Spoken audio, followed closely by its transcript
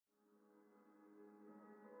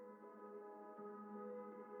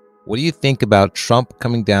What do you think about Trump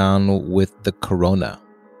coming down with the corona?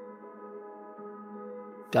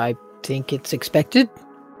 I think it's expected.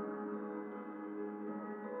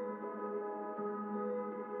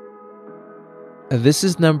 This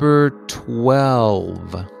is number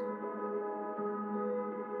 12.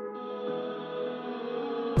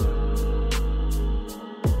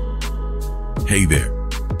 Hey there.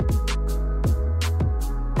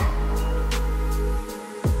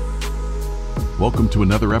 Welcome to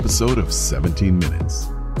another episode of 17 Minutes.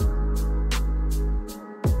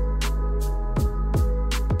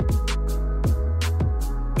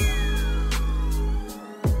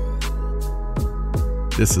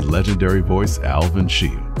 This is legendary voice Alvin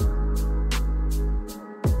Sheen.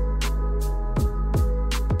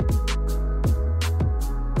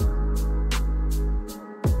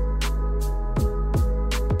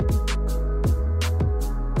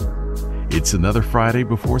 It's another Friday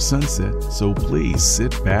before sunset, so please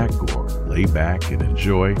sit back or lay back and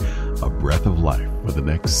enjoy a breath of life for the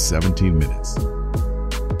next 17 minutes.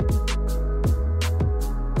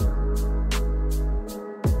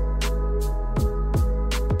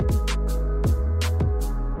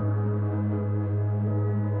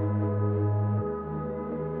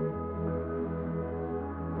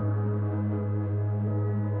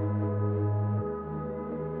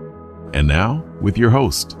 And now, with your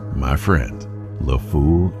host, my friend,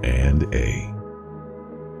 LaFool and A.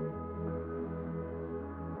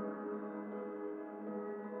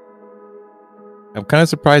 I'm kind of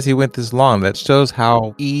surprised he went this long. That shows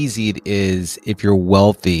how easy it is if you're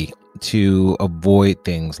wealthy to avoid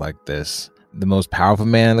things like this. The most powerful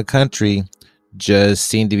man in the country just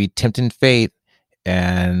seemed to be tempting fate,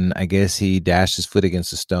 and I guess he dashed his foot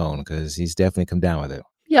against a stone because he's definitely come down with it.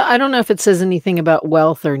 Yeah, I don't know if it says anything about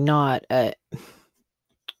wealth or not.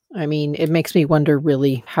 I mean, it makes me wonder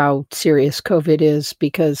really how serious COVID is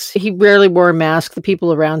because he rarely wore a mask. The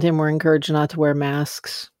people around him were encouraged not to wear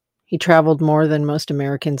masks. He traveled more than most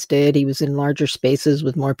Americans did. He was in larger spaces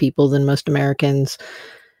with more people than most Americans.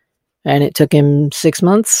 And it took him 6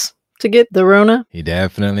 months to get the Rona. He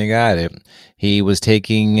definitely got it. He was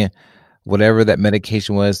taking whatever that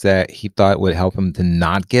medication was that he thought would help him to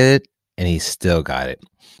not get it, and he still got it.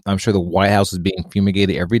 I'm sure the White House was being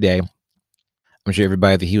fumigated every day. I'm sure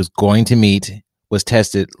everybody that he was going to meet was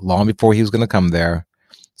tested long before he was going to come there.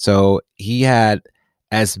 So he had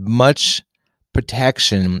as much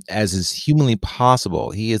protection as is humanly possible.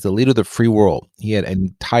 He is the leader of the free world. He had an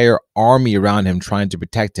entire army around him trying to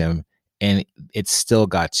protect him, and it still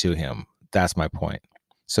got to him. That's my point.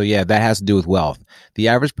 So yeah, that has to do with wealth. The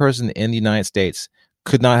average person in the United States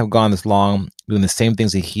could not have gone this long doing the same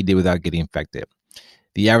things that he did without getting infected.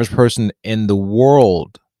 The average person in the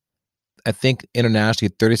world, I think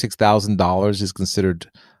internationally, $36,000 is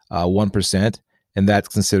considered 1%, and that's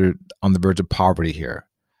considered on the verge of poverty here.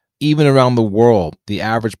 Even around the world, the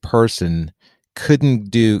average person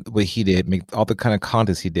couldn't do what he did, make all the kind of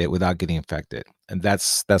contents he did without getting infected. And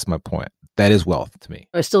that's my point. That is wealth to me.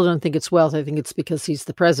 I still don't think it's wealth. I think it's because he's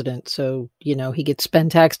the president. So, he gets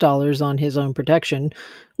spend tax dollars on his own protection,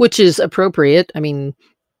 which is appropriate. I mean,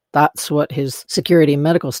 that's what his security and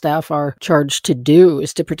medical staff are charged to do,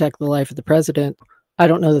 is to protect the life of the president. I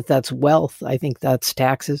don't know that that's wealth. I think that's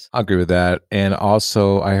taxes. I agree with that. And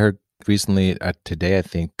also, I heard recently, today, I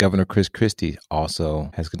think, Governor Chris Christie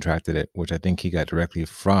also has contracted it, which I think he got directly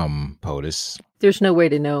from POTUS. There's no way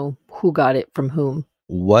to know who got it from whom.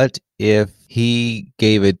 What if he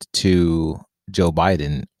gave it to Joe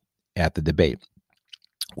Biden at the debate?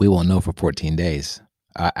 We won't know for 14 days.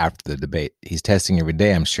 After the debate. He's testing every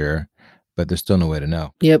day, I'm sure, but there's still no way to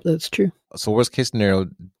know. Yep, that's true. So worst case scenario,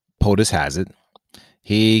 POTUS has it.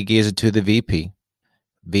 He gives it to the VP.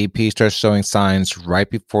 VP starts showing signs right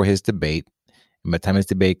before his debate. And by the time his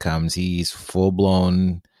debate comes, he's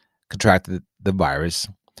full-blown contracted the virus.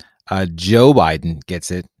 Joe Biden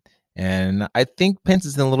gets it. And I think Pence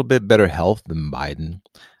is in a little bit better health than Biden.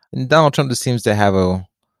 And Donald Trump just seems to have a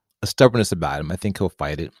stubbornness about him. I think he'll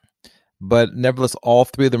fight it. But nevertheless, all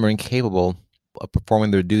three of them are incapable of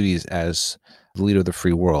performing their duties as the leader of the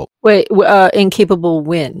free world. Wait, incapable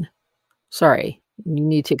when? Sorry, you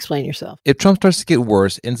need to explain yourself. If Trump starts to get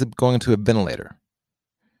worse, ends up going into a ventilator,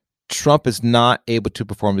 Trump is not able to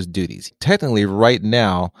perform his duties. Technically, right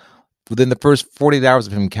now, within the first 48 hours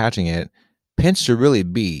of him catching it, Pence should really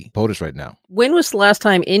be POTUS right now. When was the last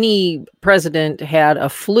time any president had a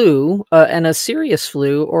flu, and a serious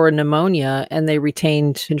flu or a pneumonia, and they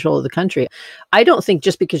retained control of the country? I don't think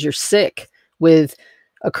just because you're sick with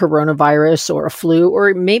a coronavirus or a flu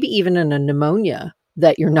or maybe even in a pneumonia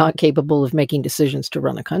that you're not capable of making decisions to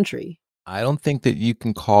run a country. I don't think that you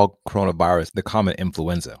can call coronavirus the common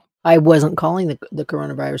influenza. I wasn't calling the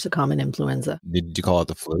coronavirus a common influenza. Did you call it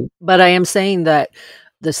the flu? But I am saying that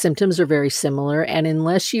the symptoms are very similar. And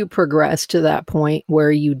unless you progress to that point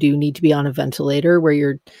where you do need to be on a ventilator, where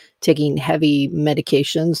you're taking heavy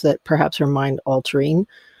medications that perhaps are mind altering,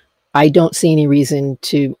 I don't see any reason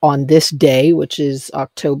to, on this day, which is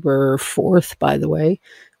October 4th, by the way,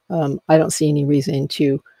 I don't see any reason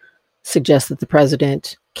to suggest that the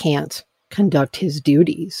president can't conduct his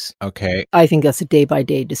duties. Okay. I think that's a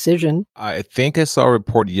day-by-day decision. I think I saw a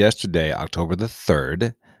report yesterday, October the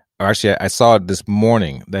 3rd, or actually I saw it this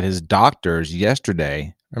morning, that his doctors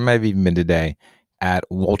yesterday, or maybe even been today, at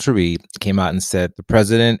Walter Reed came out and said the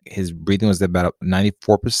president, his breathing was about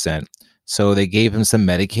 94%. So they gave him some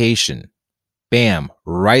medication. Bam,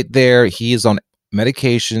 right there. He is on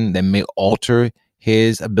medication that may alter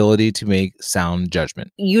his ability to make sound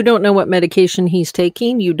judgment. You don't know what medication he's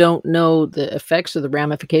taking. You don't know the effects or the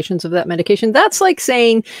ramifications of that medication. That's like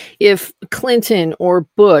saying if Clinton or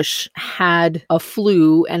Bush had a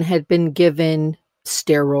flu and had been given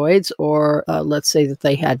steroids, or let's say that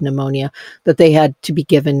they had pneumonia, that they had to be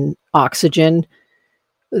given oxygen,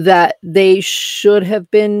 that they should have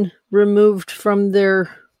been removed from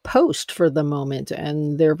their post for the moment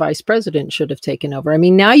and their vice president should have taken over. I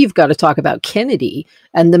mean, now you've got to talk about Kennedy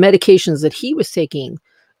and the medications that he was taking.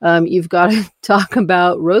 You've got to talk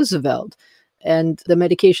about Roosevelt and the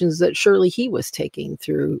medications that surely he was taking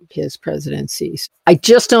through his presidencies. I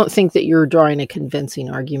just don't think that you're drawing a convincing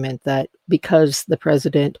argument that because the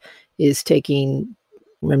president is taking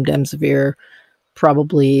remdesivir,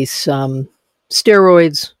 probably some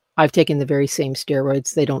steroids. I've taken the very same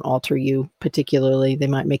steroids. They don't alter you particularly. They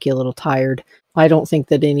might make you a little tired. I don't think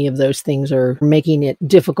that any of those things are making it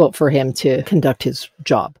difficult for him to conduct his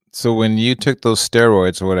job. So when you took those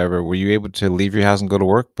steroids or whatever, were you able to leave your house and go to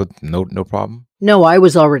work with no problem? No, I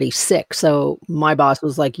was already sick. So my boss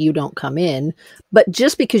was like, you don't come in. But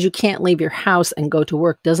just because you can't leave your house and go to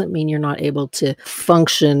work doesn't mean you're not able to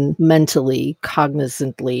function mentally,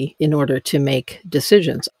 cognizantly in order to make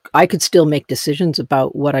decisions. I could still make decisions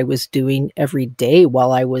about what I was doing every day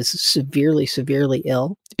while I was severely, severely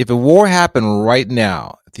ill. If a war happened right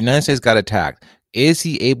now, if the United States got attacked, is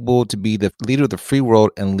he able to be the leader of the free world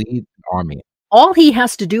and lead the army? All he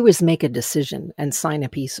has to do is make a decision and sign a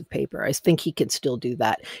piece of paper. I think he could still do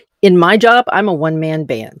that. In my job, I'm a one-man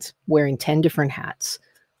band wearing 10 different hats.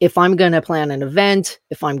 If I'm going to plan an event,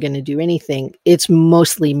 if I'm going to do anything, it's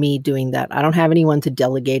mostly me doing that. I don't have anyone to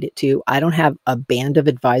delegate it to. I don't have a band of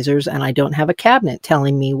advisors, and I don't have a cabinet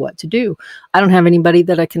telling me what to do. I don't have anybody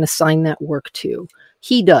that I can assign that work to.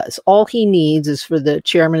 He does. All he needs is for the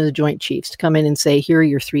chairman of the Joint Chiefs to come in and say, here are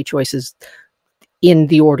your three choices in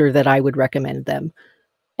the order that I would recommend them.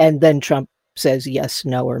 And then Trump says yes,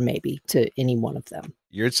 no, or maybe to any one of them.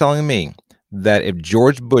 You're telling me that if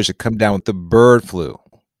George Bush had come down with the bird flu,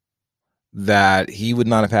 that he would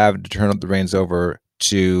not have had to turn up the reins over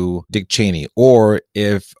to Dick Cheney, or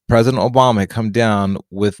if President Obama had come down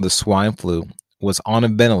with the swine flu, was on a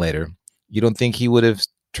ventilator, you don't think he would have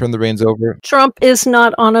turned the reins over? Trump is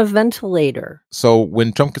not on a ventilator. So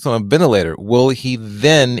when Trump gets on a ventilator, will he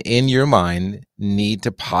then, in your mind, need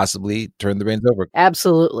to possibly turn the reins over?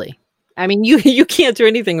 Absolutely. I mean, you can't do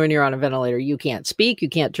anything when you're on a ventilator. You can't speak. You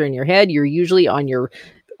can't turn your head. You're usually on your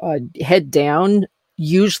head down,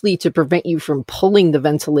 usually to prevent you from pulling the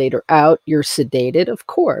ventilator out. You're sedated, of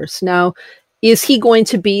course. Now, is he going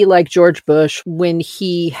to be like George Bush when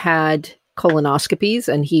he had colonoscopies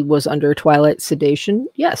and he was under twilight sedation?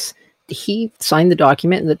 Yes. He signed the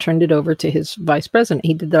document and then turned it over to his vice president.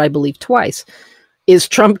 He did that, I believe, twice. Is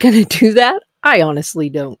Trump going to do that? I honestly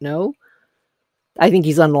don't know. I think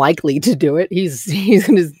he's unlikely to do it. He's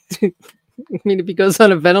going to, I mean, if he goes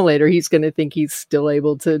on a ventilator, he's going to think he's still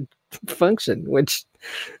able to function, which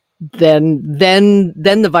then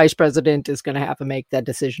the vice president is going to have to make that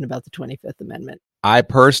decision about the 25th Amendment. I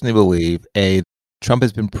personally believe Trump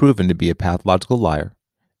has been proven to be a pathological liar,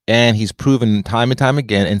 and he's proven time and time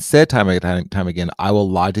again and said time and time again, I will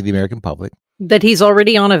lie to the American public. That he's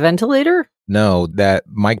already on a ventilator? No, that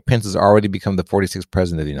Mike Pence has already become the 46th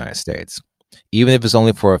president of the United States. Even if it's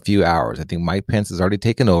only for a few hours, I think Mike Pence has already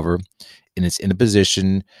taken over and is in a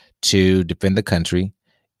position to defend the country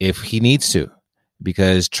if he needs to,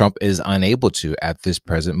 because Trump is unable to at this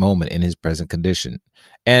present moment in his present condition.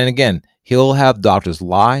 And again, he'll have doctors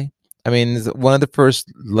lie. I mean, one of the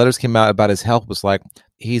first letters came out about his health was like,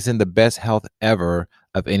 he's in the best health ever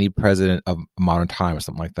of any president of modern time or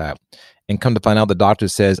something like that. And come to find out, the doctor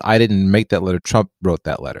says, I didn't make that letter. Trump wrote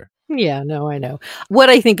that letter. Yeah, no, I know. What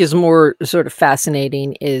I think is more sort of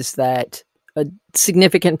fascinating is that a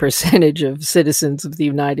significant percentage of citizens of the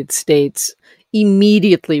United States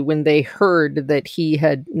immediately when they heard that he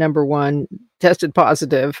had, number one, tested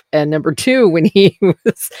positive, and number two, when he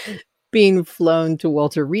was being flown to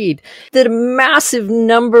Walter Reed, that a massive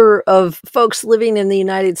number of folks living in the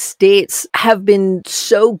United States have been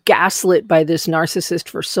so gaslit by this narcissist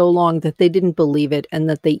for so long that they didn't believe it, and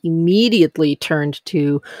that they immediately turned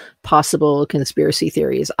to possible conspiracy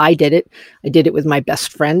theories. I did it. I did it with my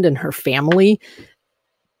best friend and her family.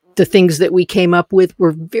 The things that we came up with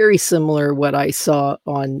were very similar what I saw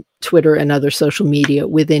on Twitter and other social media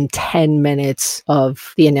within 10 minutes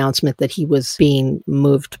of the announcement that he was being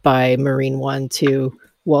moved by Marine One to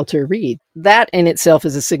Walter Reed. That in itself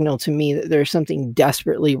is a signal to me that there's something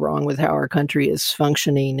desperately wrong with how our country is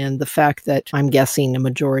functioning, and the fact that I'm guessing a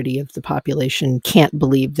majority of the population can't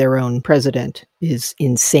believe their own president is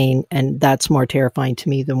insane, and that's more terrifying to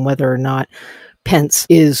me than whether or not Pence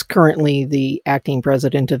is currently the acting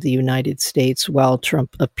president of the United States, while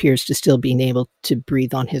Trump appears to still be able to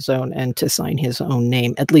breathe on his own and to sign his own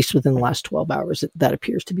name, at least within the last 12 hours. That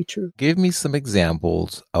appears to be true. Give me some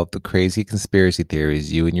examples of the crazy conspiracy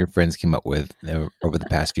theories you and your friends came up with over the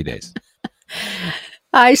past few days.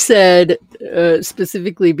 I said,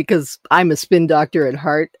 specifically because I'm a spin doctor at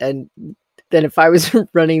heart, and then if I was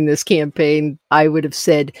running this campaign, I would have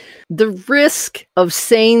said the risk of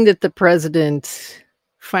saying that the president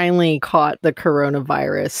finally caught the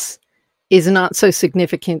coronavirus is not so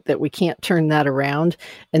significant that we can't turn that around.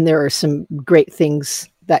 And there are some great things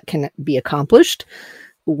that can be accomplished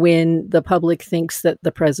when the public thinks that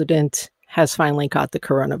the president has finally caught the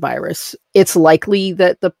coronavirus. It's likely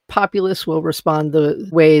that the populace will respond the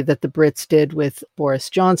way that the Brits did with Boris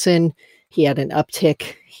Johnson. He had an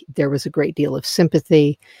uptick. There was a great deal of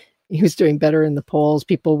sympathy. He was doing better in the polls.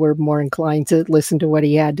 People were more inclined to listen to what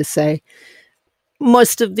he had to say.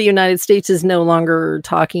 Most of the United States is no longer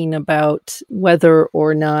talking about whether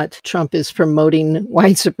or not Trump is promoting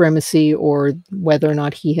white supremacy or whether or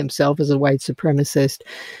not he himself is a white supremacist.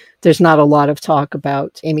 There's not a lot of talk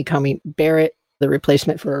about Amy Coney Barrett, the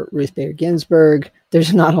replacement for Ruth Bader Ginsburg.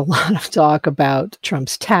 There's not a lot of talk about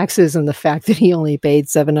Trump's taxes and the fact that he only paid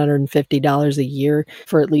 $750 a year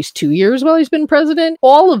for at least 2 years while he's been president.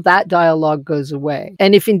 All of that dialogue goes away.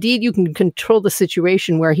 And if indeed you can control the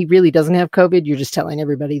situation where he really doesn't have COVID, you're just telling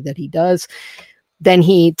everybody that he does, then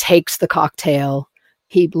he takes the cocktail.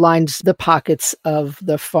 He lines the pockets of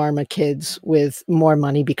the pharma kids with more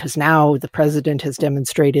money because now the president has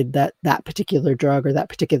demonstrated that that particular drug or that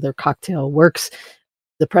particular cocktail works.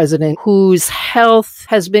 The president, whose health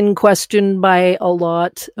has been questioned by a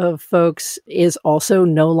lot of folks, is also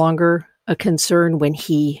no longer a concern when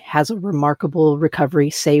he has a remarkable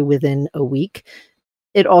recovery, say within a week.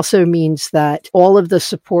 It also means that all of the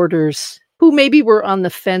supporters who maybe were on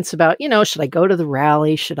the fence about, should I go to the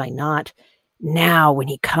rally? Should I not? Now, when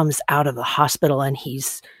he comes out of the hospital and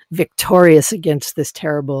he's victorious against this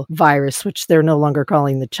terrible virus, which they're no longer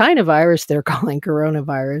calling the China virus, they're calling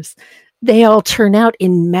coronavirus, they all turn out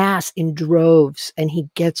in mass, in droves, and he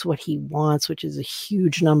gets what he wants, which is a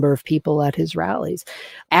huge number of people at his rallies.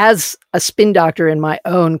 As a spin doctor in my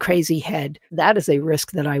own crazy head, that is a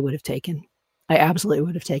risk that I would have taken. I absolutely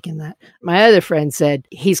would have taken that. My other friend said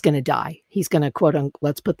he's going to die. He's going to, quote unquote,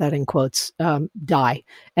 let's put that in quotes, die.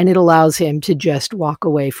 And it allows him to just walk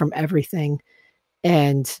away from everything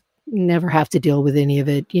and never have to deal with any of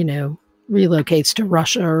it, relocates to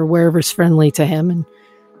Russia or wherever's friendly to him.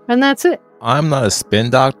 And that's it. I'm not a spin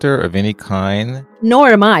doctor of any kind. Nor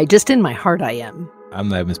am I. Just in my heart, I am. I'm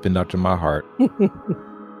not even a spin doctor in my heart.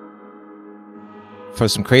 For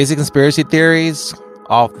some crazy conspiracy theories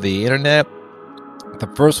off the internet, the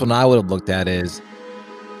first one I would have looked at is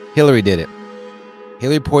Hillary did it.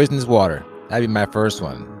 Hillary poisoned his water. That'd be my first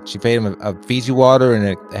one. She fed him a Fiji water and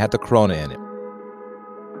it had the corona in it.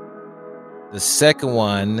 The second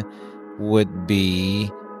one would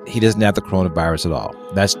be he doesn't have the coronavirus at all.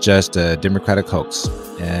 That's just a Democratic hoax.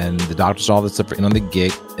 And the doctors all this stuff are in on the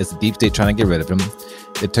gig. It's the deep state trying to get rid of him.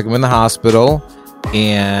 They took him in the hospital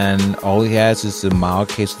and all he has is a mild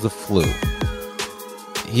case of the flu.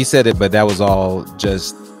 He said it, but that was all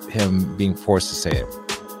just him being forced to say it.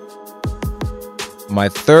 My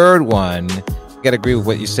third one, you got to agree with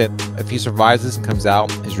what you said. If he survives this and comes out,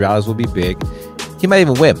 his rallies will be big. He might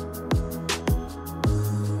even win.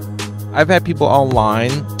 I've had people online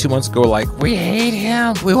 2 months ago like, we hate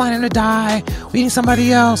him. We want him to die. We need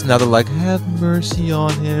somebody else. Now they're like, have mercy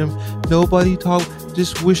on him. Nobody talk.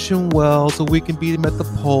 Just wish him well so we can beat him at the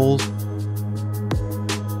polls.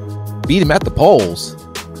 Beat him at the polls?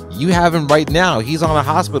 You have him right now. He's on a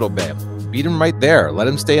hospital bed. Beat him right there. Let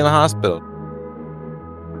him stay in the hospital.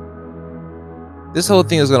 This whole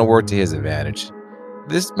thing is going to work to his advantage.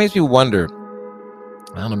 This makes me wonder,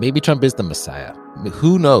 I don't know. Maybe Trump is the Messiah. I mean,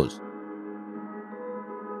 who knows?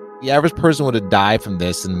 The average person would have died from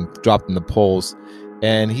this and dropped in the polls,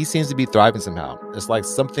 and he seems to be thriving somehow. It's like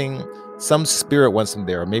some spirit wants him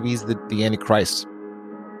there. Or maybe he's the Antichrist.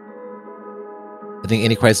 I think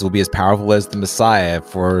Antichrist will be as powerful as the Messiah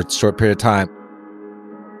for a short period of time.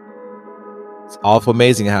 It's awful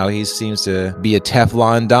amazing how he seems to be a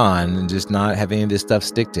Teflon Don and just not have any of this stuff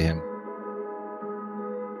stick to him.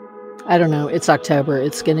 I don't know. It's October.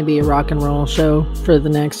 It's going to be a rock and roll show for the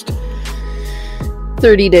next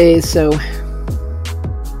 30 days. So,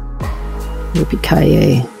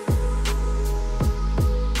 yippee-ki-yay.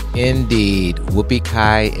 Indeed.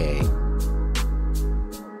 Whoopee-ki-yay.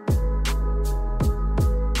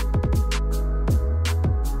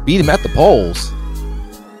 Beat him at the polls.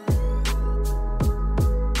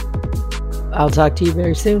 I'll talk to you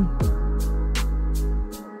very soon.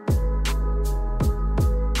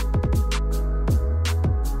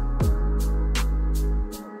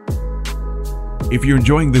 If you're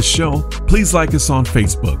enjoying this show, please like us on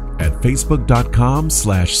Facebook at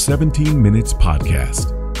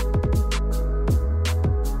facebook.com/17minutespodcast.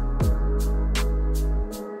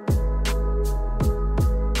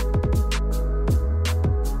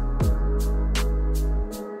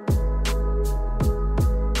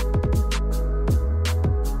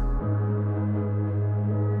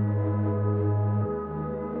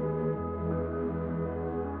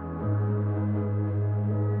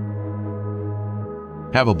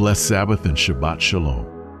 Have a blessed Sabbath and Shabbat Shalom.